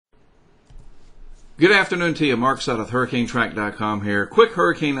Good afternoon to you. Mark Suttoth, HurricaneTrack.com here. Quick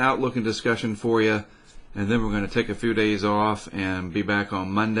hurricane outlook and discussion for you, and then we're going to take a few days off and be back on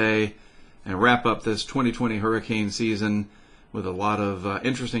Monday and wrap up this 2020 hurricane season with a lot of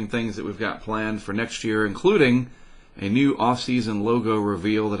interesting things that we've got planned for next year, including a new off-season logo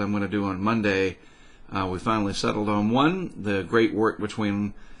reveal that I'm going to do on Monday. We finally settled on one. The great work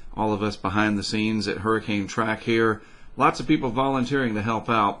between all of us behind the scenes at HurricaneTrack here. Lots of people volunteering to help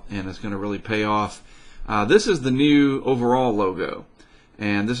out, and it's going to really pay off. This is the new overall logo,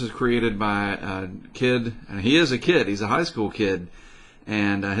 and this is created by a kid, and he is a kid, he's a high school kid,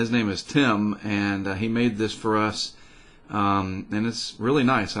 and his name is Tim, and he made this for us, and it's really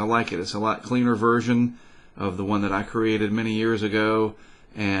nice. I like it. It's a lot cleaner version of the one that I created many years ago,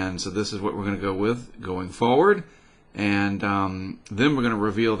 and so this is what we're going to go with going forward. And then we're going to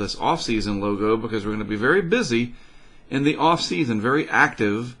reveal this off-season logo because we're going to be very busy in the off-season, very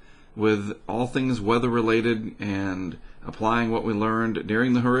active with all things weather-related and applying what we learned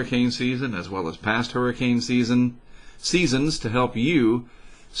during the hurricane season as well as past hurricane seasons to help you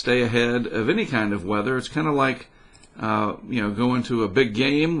stay ahead of any kind of weather. It's kind of like going to a big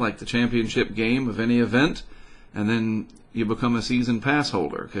game, like the championship game of any event, and then you become a season pass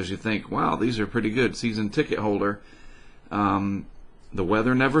holder because you think, wow, these are pretty good, season ticket holder. The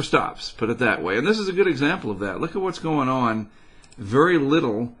weather never stops, put it that way. And this is a good example of that. Look at what's going on. Very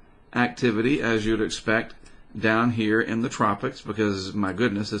little activity, as you'd expect, down here in the tropics because, my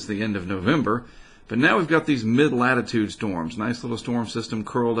goodness, it's the end of November. But now we've got these mid-latitude storms. Nice little storm system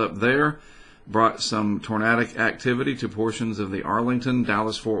curled up there. Brought some tornadic activity to portions of the Arlington,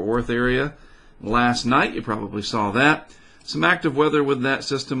 Dallas-Fort Worth area. Last night, you probably saw that. Some active weather with that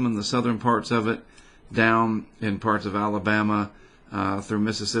system in the southern parts of it, down in parts of Alabama, through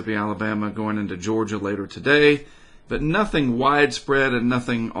Mississippi, Alabama, going into Georgia later today. But nothing widespread and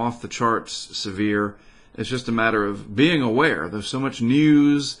nothing off the charts severe. It's just a matter of being aware. There's so much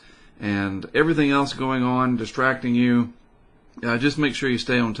news and everything else going on distracting you. Just make sure you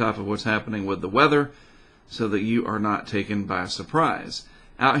stay on top of what's happening with the weather so that you are not taken by surprise.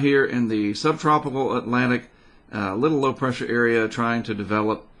 Out here in the subtropical Atlantic, little low pressure area trying to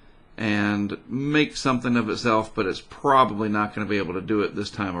develop and make something of itself, but it's probably not going to be able to do it this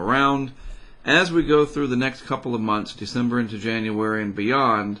time around. As we go through the next couple of months, December into January and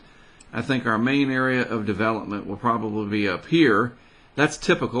beyond, I think our main area of development will probably be up here. That's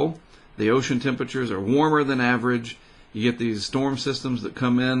typical. The ocean temperatures are warmer than average. You get these storm systems that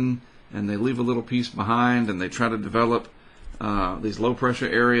come in and they leave a little piece behind and they try to develop these low pressure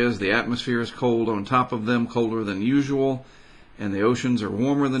areas. The atmosphere is cold on top of them, colder than usual, and the oceans are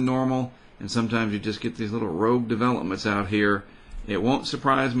warmer than normal, and sometimes you just get these little rogue developments out here. It won't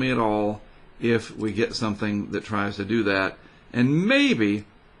surprise me at all if we get something that tries to do that. And maybe,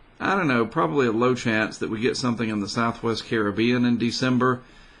 I don't know, probably a low chance that we get something in the Southwest Caribbean in December.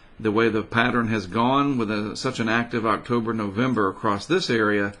 The way the pattern has gone with such an active October, November across this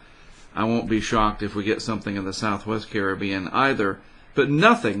area, I won't be shocked if we get something in the Southwest Caribbean either. But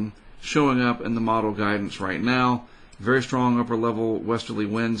nothing showing up in the model guidance right now. Very strong upper level westerly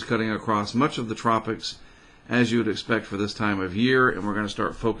winds cutting across much of the tropics, as you would expect for this time of year, and we're going to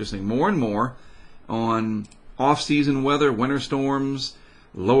start focusing more and more on off-season weather, winter storms,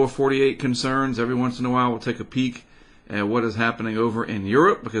 lower 48 concerns. Every once in a while we'll take a peek at what is happening over in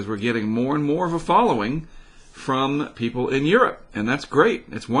Europe because we're getting more and more of a following from people in Europe, and that's great.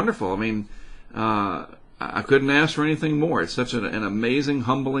 It's wonderful. I mean, I couldn't ask for anything more. It's such an amazing,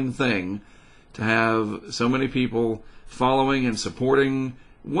 humbling thing to have so many people following and supporting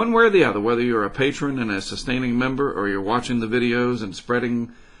one way or the other, whether you're a patron and a sustaining member or you're watching the videos and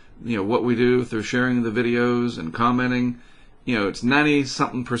spreading, what we do through sharing the videos and commenting. It's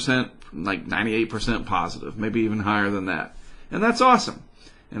 90-something%, like 98% positive, maybe even higher than that. And that's awesome.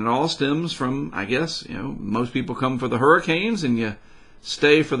 And it all stems from, I guess, most people come for the hurricanes and you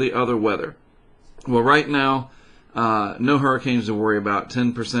stay for the other weather. Well, right now, no hurricanes to worry about,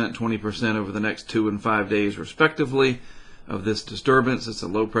 10%, 20% over the next 2 and 5 days respectively of this disturbance. It's a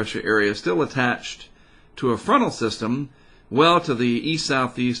low pressure area still attached to a frontal system well to the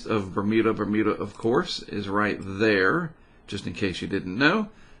east-southeast of Bermuda. Bermuda, of course, is right there, just in case you didn't know.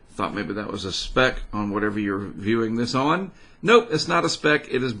 Thought maybe that was a speck on whatever you're viewing this on. Nope, it's not a speck,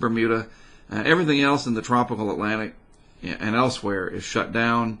 it is Bermuda. Everything else in the tropical Atlantic and elsewhere is shut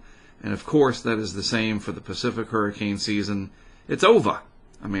down. And of course, that is the same for the Pacific hurricane season. It's over.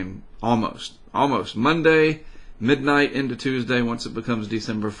 I mean, almost. Monday, midnight into Tuesday, once it becomes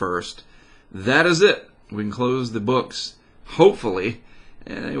December 1st. That is it. We can close the books, hopefully,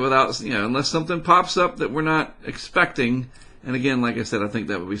 without, unless something pops up that we're not expecting And again, like I said, I think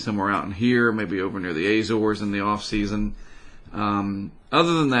that would be somewhere out in here, maybe over near the Azores in the off season.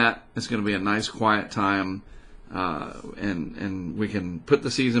 Other than that, it's going to be a nice quiet time, and we can put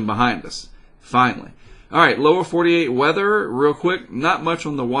the season behind us, finally. All right, lower 48 weather, real quick. Not much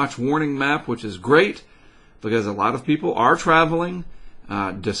on the watch warning map, which is great, because a lot of people are traveling,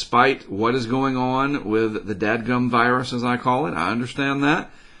 despite what is going on with the dadgum virus, as I call it. I understand that.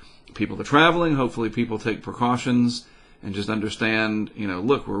 People are traveling. Hopefully people take precautions and just understand,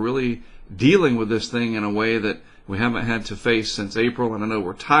 look, we're really dealing with this thing in a way that we haven't had to face since April, and I know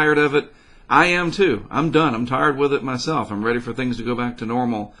we're tired of it. I am too. I'm done. I'm tired with it myself. I'm ready for things to go back to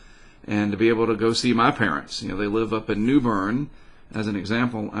normal and to be able to go see my parents. They live up in New Bern, as an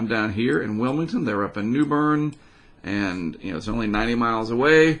example. I'm down here in Wilmington. They're up in New Bern, and it's only 90 miles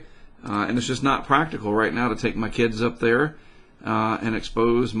away, and it's just not practical right now to take my kids up there and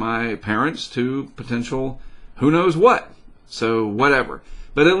expose my parents to potential who knows what. So whatever.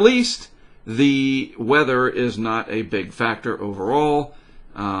 But at least the weather is not a big factor overall.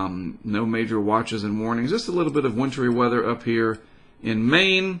 No major watches and warnings. Just a little bit of wintry weather up here in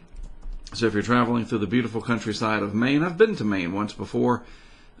Maine. So if you're traveling through the beautiful countryside of Maine, I've been to Maine once before.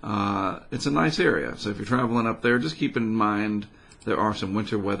 It's a nice area. So if you're traveling up there, just keep in mind there are some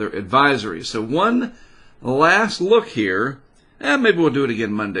winter weather advisories. So one last look here, and maybe we'll do it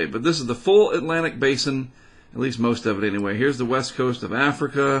again Monday, but this is the full Atlantic Basin, at least most of it anyway. Here's the west coast of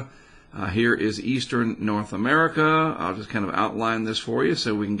Africa. Here is eastern North America. I'll just kind of outline this for you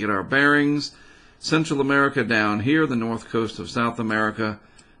so we can get our bearings. Central America down here, the north coast of South America,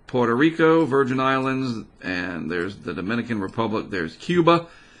 Puerto Rico, Virgin Islands, and there's the Dominican Republic, there's Cuba,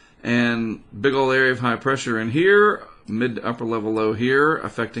 and big old area of high pressure in here, mid to upper level low here,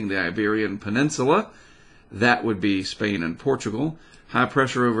 affecting the Iberian Peninsula. That would be Spain and Portugal. High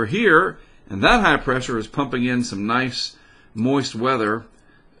pressure over here, and that high pressure is pumping in some nice moist weather,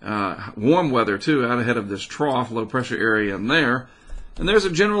 warm weather too, out ahead of this trough, low pressure area in there. And there's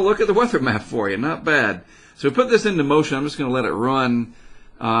a general look at the weather map for you. Not bad. So we put this into motion. I'm just going to let it run.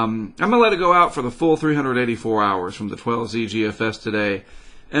 I'm going to let it go out for the full 384 hours from the 12Z GFS today.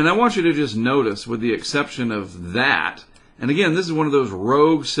 And I want you to just notice, with the exception of that, and again, this is one of those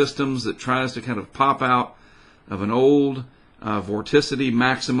rogue systems that tries to kind of pop out of an old vorticity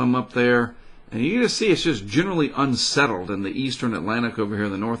maximum up there. And you can see it's just generally unsettled in the eastern Atlantic over here,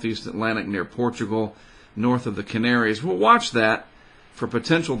 the northeast Atlantic near Portugal, north of the Canaries. We'll watch that for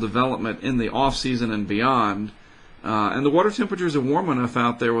potential development in the off-season and beyond. And the water temperatures are warm enough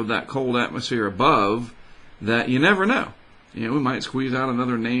out there with that cold atmosphere above that you never know. We might squeeze out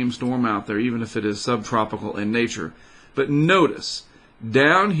another named storm out there, even if it is subtropical in nature. But notice,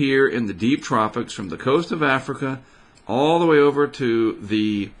 down here in the deep tropics, from the coast of Africa all the way over to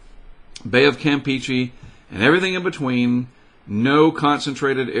the Bay of Campeche and everything in between, no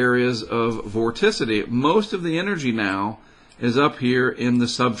concentrated areas of vorticity. Most of the energy now is up here in the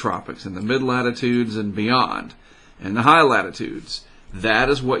subtropics, in the mid-latitudes and beyond, and the high latitudes. That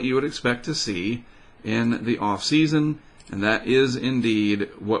is what you would expect to see in the off-season, and that is indeed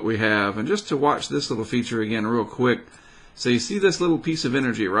what we have. And just to watch this little feature again real quick, so you see this little piece of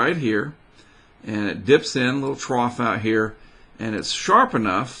energy right here, and it dips in, a little trough out here, and it's sharp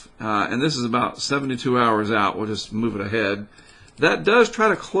enough, and this is about 72 hours out, we'll just move it ahead, that does try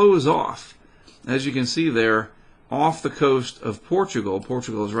to close off, as you can see there, off the coast of Portugal.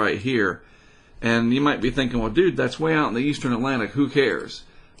 Portugal is right here. And you might be thinking, well, dude, that's way out in the eastern Atlantic. Who cares?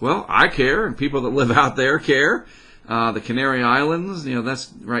 Well, I care, and people that live out there care. The Canary Islands,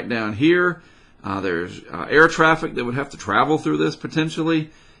 that's right down here. There's air traffic that would have to travel through this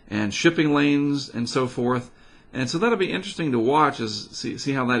potentially, and shipping lanes and so forth. And so that'll be interesting to watch,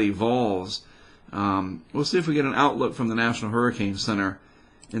 see how that evolves. We'll see if we get an outlook from the National Hurricane Center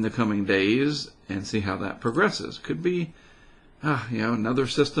in the coming days and see how that progresses. Could be, another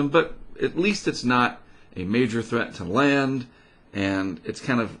system, but at least it's not a major threat to land, and it's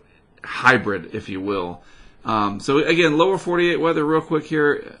kind of hybrid, if you will. So again, lower 48 weather real quick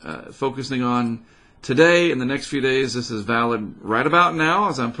here, focusing on today and the next few days. This is valid right about now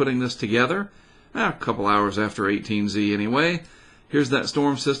as I'm putting this together, a couple hours after 18Z anyway. Here's that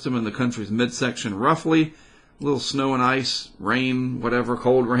storm system in the country's midsection roughly. A little snow and ice, rain, whatever,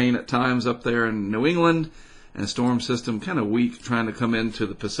 cold rain at times up there in New England. And a storm system kind of weak, trying to come into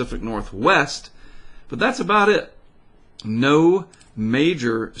the Pacific Northwest. But that's about it. No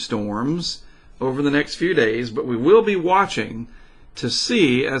major storms over the next few days, but we will be watching to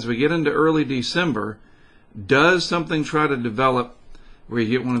see, as we get into early December, does something try to develop where you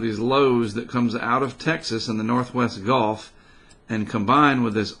get one of these lows that comes out of Texas in the Northwest Gulf and combine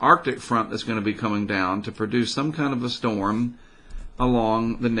with this Arctic front that's going to be coming down to produce some kind of a storm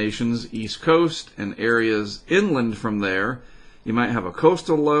along the nation's east coast and areas inland from there. You might have a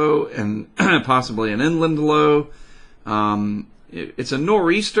coastal low and possibly an inland low. It's a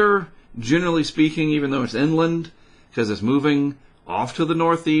nor'easter, generally speaking, even though it's inland, because it's moving off to the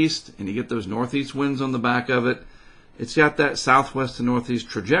northeast, and you get those northeast winds on the back of it. It's got that southwest to northeast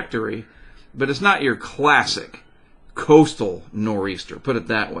trajectory, but it's not your classic coastal nor'easter, put it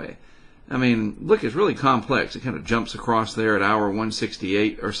that way. I mean, look, it's really complex. It kind of jumps across there at hour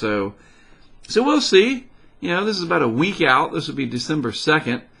 168 or so. So we'll see. This is about a week out. This will be December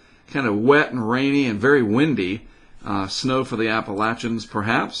 2nd. Kind of wet and rainy and very windy. Snow for the Appalachians,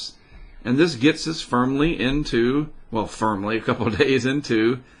 perhaps. And this gets us firmly, a couple of days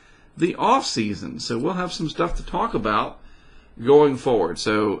into the off season. So we'll have some stuff to talk about going forward.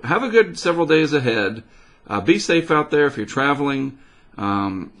 So have a good several days ahead. Be safe out there if you're traveling.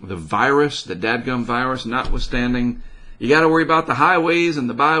 The dadgum virus notwithstanding, you got to worry about the highways and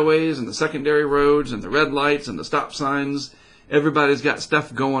the byways and the secondary roads and the red lights and the stop signs. Everybody's got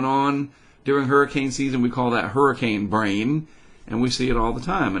stuff going on during hurricane season. We call that hurricane brain, and we see it all the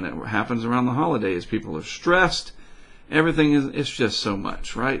time, and it happens around the holidays. People are stressed. Everything it's just so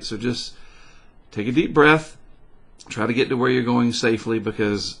much, right? So just take a deep breath. Try to get to where you're going safely,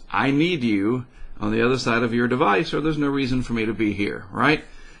 because I need you on the other side of your device, or there's no reason for me to be here, right?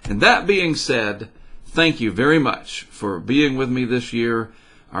 And that being said, thank you very much for being with me this year.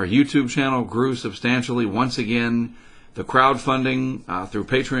 Our YouTube channel grew substantially once again. The crowdfunding through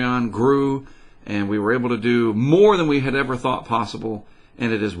Patreon grew, and we were able to do more than we had ever thought possible,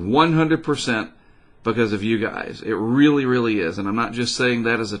 and it is 100% because of you guys. It really, really is, and I'm not just saying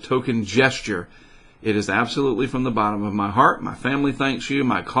that as a token gesture. It is absolutely from the bottom of my heart. My family thanks you.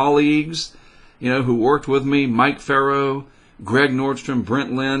 My colleagues, who worked with me, Mike Farrow, Greg Nordstrom,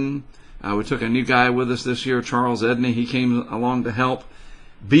 Brent Lynn. We took a new guy with us this year, Charles Edney. He came along to help.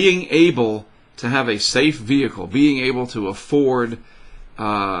 Being able to have a safe vehicle, being able to afford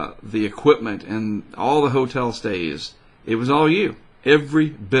the equipment and all the hotel stays, it was all you. Every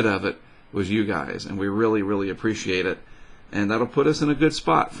bit of it was you guys, and we really, really appreciate it. And that'll put us in a good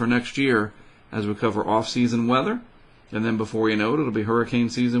spot for next year as we cover off-season weather. And then before you know it, it'll be hurricane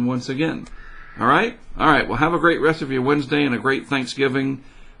season once again. All right? All right. Well, have a great rest of your Wednesday and a great Thanksgiving.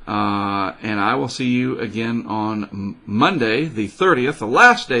 And I will see you again on Monday, the 30th, the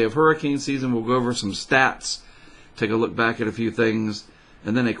last day of hurricane season. We'll go over some stats, take a look back at a few things,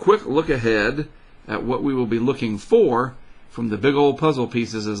 and then a quick look ahead at what we will be looking for from the big old puzzle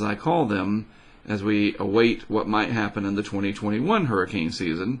pieces, as I call them, as we await what might happen in the 2021 hurricane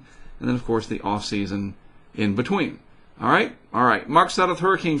season, and then, of course, the off-season in between. All right? All right. Mark South,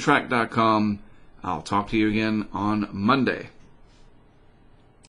 HurricaneTrack.com. I'll talk to you again on Monday.